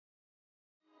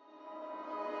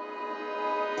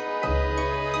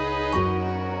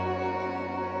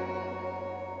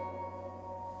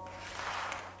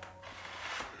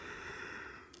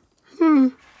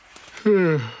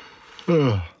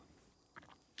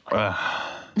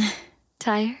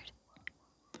Tired?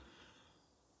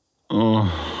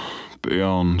 Oh,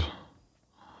 beyond.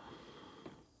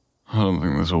 I don't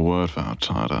think there's a word for how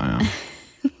tired I am.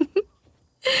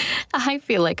 I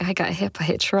feel like I got hit by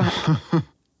a truck.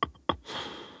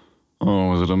 Oh,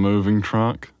 was it a moving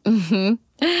truck?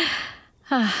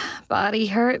 Body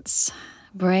hurts,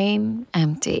 brain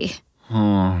empty.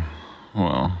 Oh,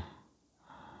 well.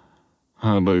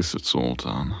 At least it's all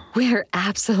done. We're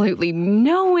absolutely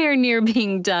nowhere near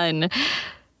being done.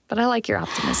 But I like your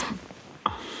optimism.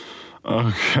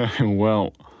 Okay,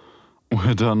 well,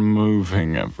 we're done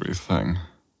moving everything.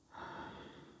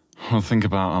 We'll think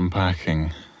about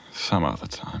unpacking some other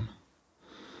time.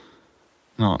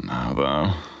 Not now,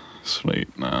 though.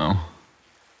 Sleep now.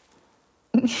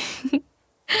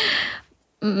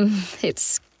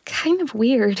 It's kind of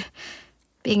weird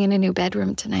being in a new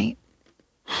bedroom tonight.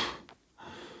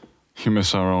 You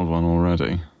miss our old one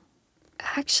already?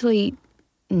 Actually,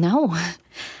 no.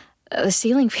 The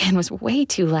ceiling fan was way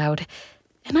too loud,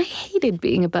 and I hated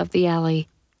being above the alley.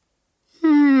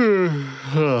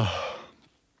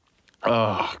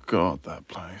 Oh, God, that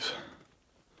place.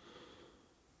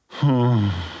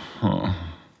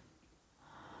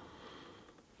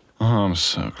 I'm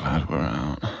so glad we're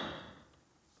out.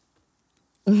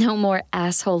 No more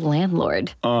asshole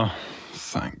landlord. Oh,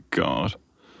 thank God.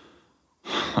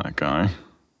 That guy.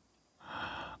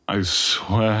 I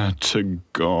swear to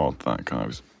God, that guy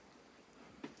was...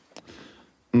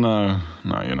 No,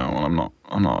 you know what,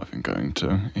 I'm not even going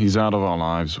to. He's out of our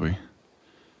lives, we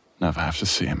never have to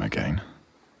see him again.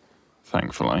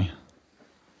 Thankfully.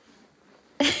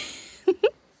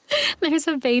 There's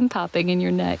a vein popping in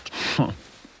your neck.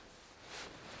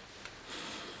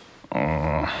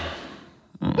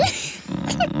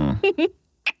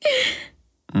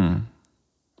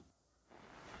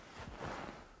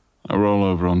 I roll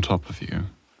over on top of you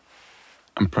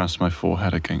and press my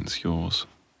forehead against yours.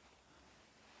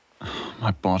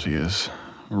 My body is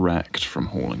wrecked from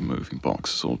hauling moving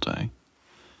boxes all day.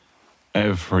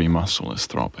 Every muscle is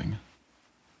throbbing.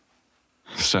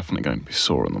 It's definitely going to be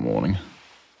sore in the morning.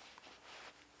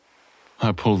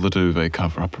 I pull the duvet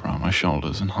cover up around my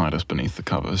shoulders and hide us beneath the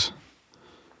covers.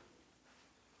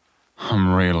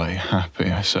 I'm really happy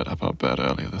I set up our bed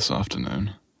earlier this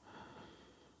afternoon.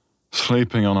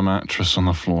 Sleeping on a mattress on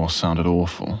the floor sounded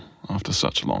awful after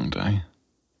such a long day.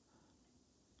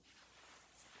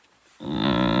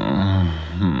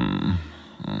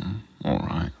 All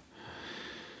right.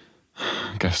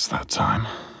 Guess that time.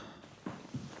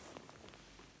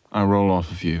 I roll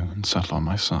off of you and settle on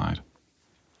my side.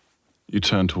 You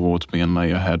turn towards me and lay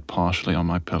your head partially on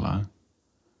my pillow.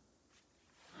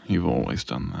 You've always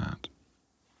done that.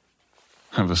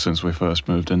 Ever since we first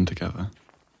moved in together.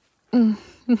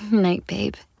 Night,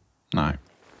 babe. Night.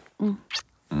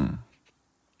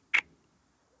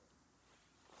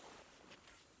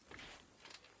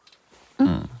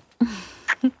 I'm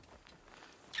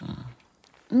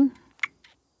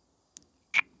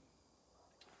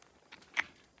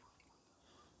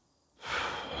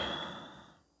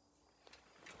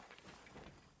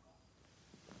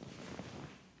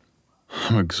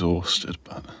exhausted,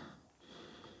 but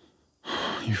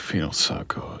you feel so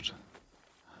good.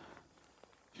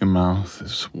 Your mouth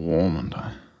is warm and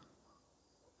I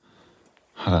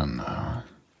don't know.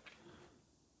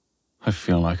 I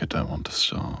feel like I don't want to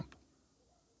stop.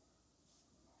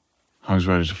 I was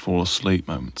ready to fall asleep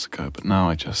moments ago, but now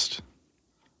I just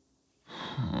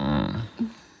want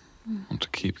to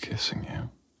keep kissing you.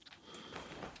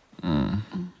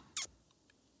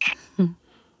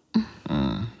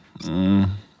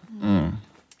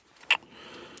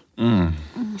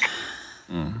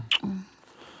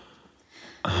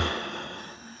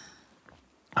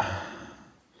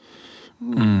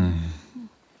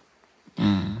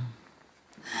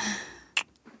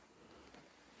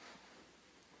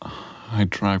 I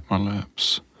drag my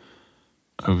lips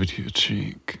over to your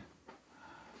cheek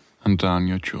and down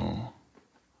your jaw,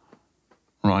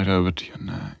 right over to your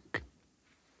neck.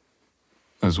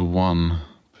 There's one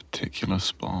particular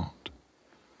spot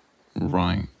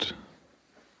right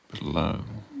below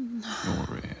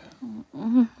your ear.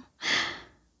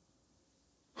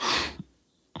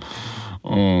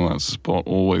 Oh, that spot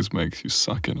always makes you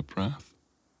suck in a breath.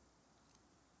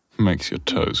 Makes your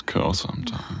toes curl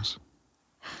sometimes.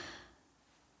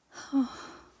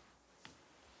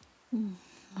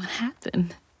 What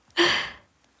happened?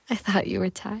 I thought you were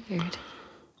tired.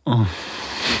 Well,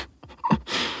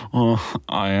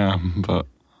 I am, but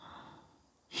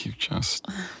you just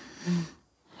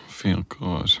feel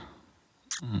good.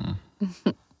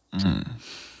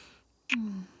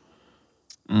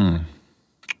 Mm.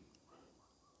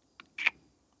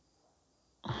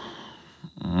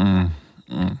 Mm.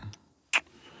 Mm.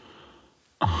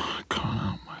 Oh, I can't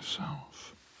help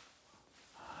myself.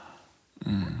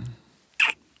 Mm.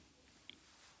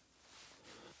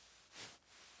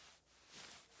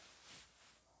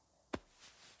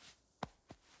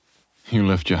 You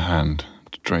lift your hand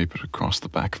to drape it across the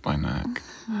back of my neck.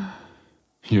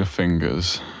 Your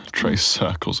fingers trace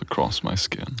circles across my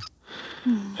skin,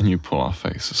 and you pull our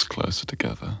faces closer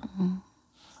together. Mm.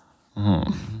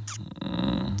 Mm.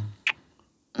 Mm.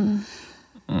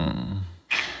 Mm.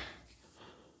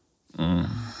 Mm.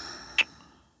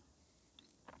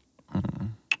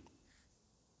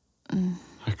 Mm.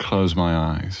 I close my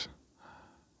eyes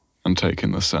and take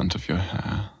in the scent of your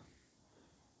hair.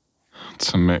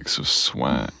 It's a mix of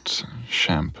sweat,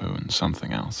 shampoo, and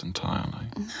something else entirely.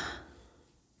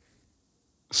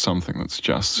 Something that's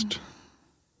just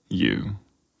you.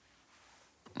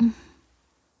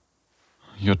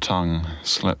 Your tongue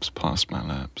slips past my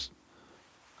lips,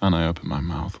 and I open my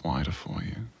mouth wider for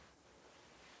you.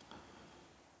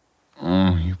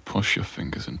 Oh, you push your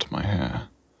fingers into my hair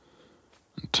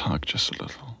and tug just a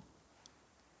little.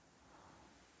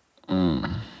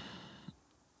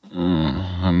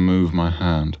 I move my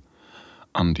hand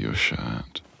under your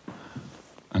shirt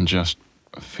and just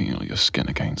feel your skin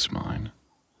against mine.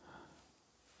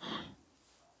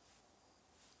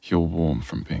 You're warm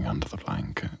from being under the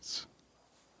blankets.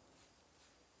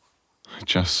 I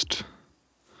just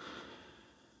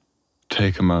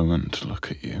take a moment to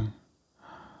look at you,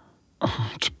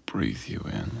 to breathe you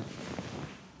in.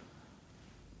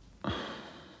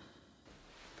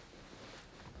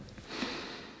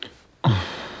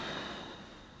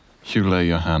 You lay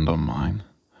your hand on mine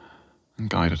and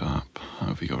guide it up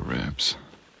over your ribs,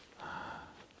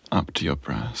 up to your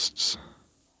breasts.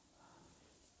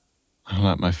 I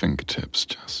let my fingertips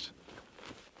just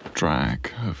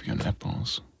drag over your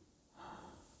nipples.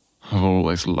 I've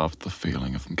always loved the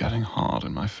feeling of them getting hard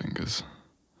in my fingers,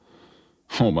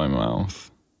 or my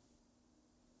mouth.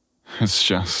 It's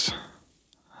just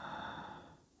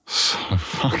so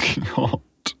fucking hot.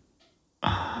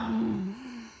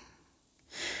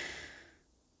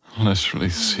 Literally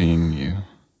seeing you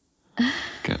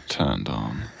get turned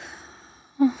on.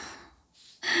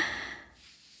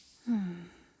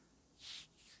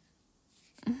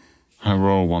 I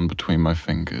roll one between my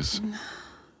fingers,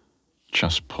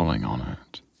 just pulling on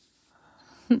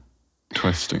it,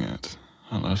 twisting it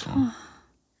a little.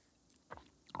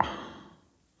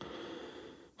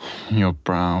 Your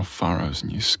brow furrows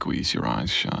and you squeeze your eyes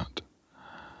shut.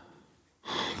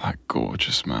 That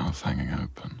gorgeous mouth hanging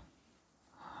open.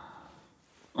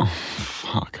 Oh,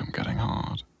 fuck, I'm getting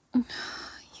hard.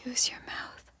 Use your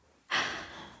mouth.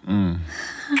 Mm.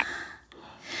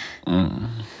 Mm.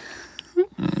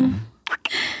 Mm.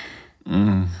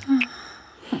 Mm.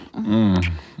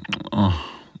 Mm.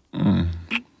 Oh. Mm.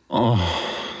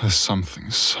 Oh, there's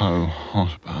something so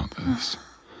hot about this.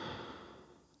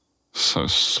 So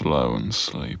slow and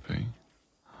sleepy.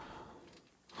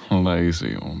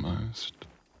 Lazy almost.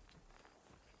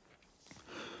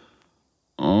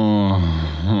 Oh.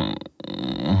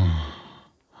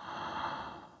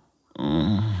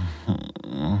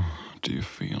 Do you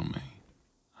feel me?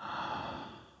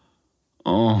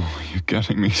 Oh, you're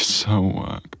getting me so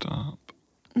worked up.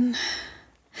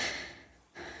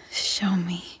 Show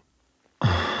me.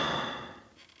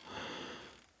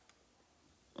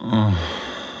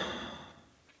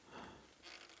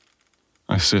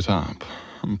 I sit up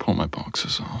and pull my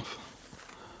boxers off.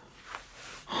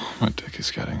 My dick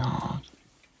is getting hard.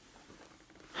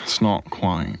 It's not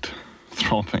quite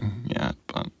throbbing yet,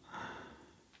 but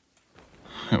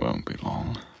it won't be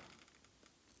long.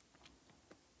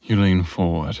 You lean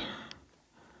forward,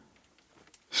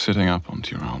 sitting up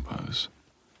onto your elbows,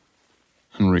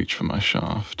 and reach for my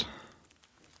shaft.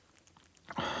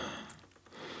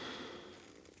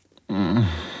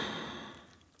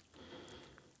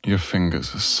 Your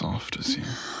fingers are soft as you.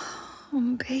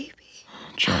 Oh, baby.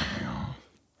 Gently off.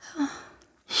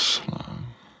 Slow.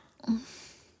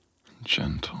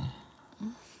 Gentle.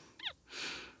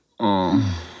 Oh.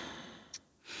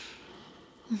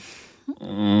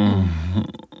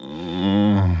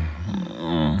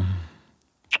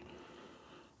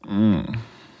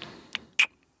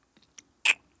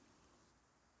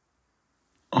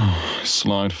 I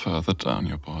slide further down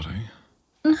your body,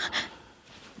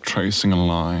 tracing a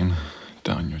line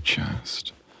down your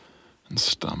chest and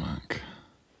stomach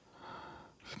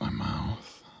with my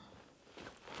mouth.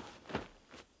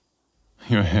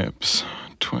 Your hips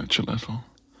twitch a little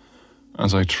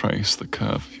as I trace the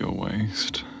curve of your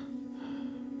waist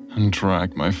and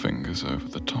drag my fingers over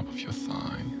the top of your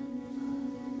thigh,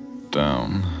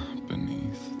 down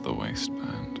beneath the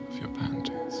waistband of your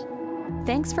panties.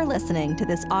 Thanks for listening to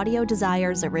this Audio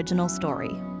Desires original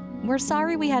story. We're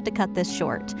sorry we had to cut this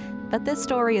short, but this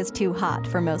story is too hot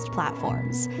for most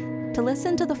platforms. To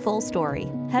listen to the full story,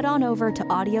 head on over to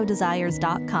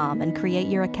audiodesires.com and create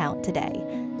your account today.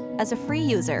 As a free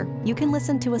user, you can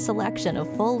listen to a selection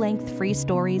of full-length free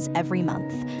stories every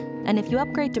month. And if you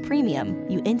upgrade to premium,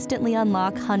 you instantly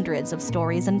unlock hundreds of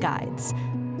stories and guides.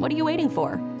 What are you waiting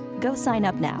for? Go sign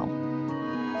up now.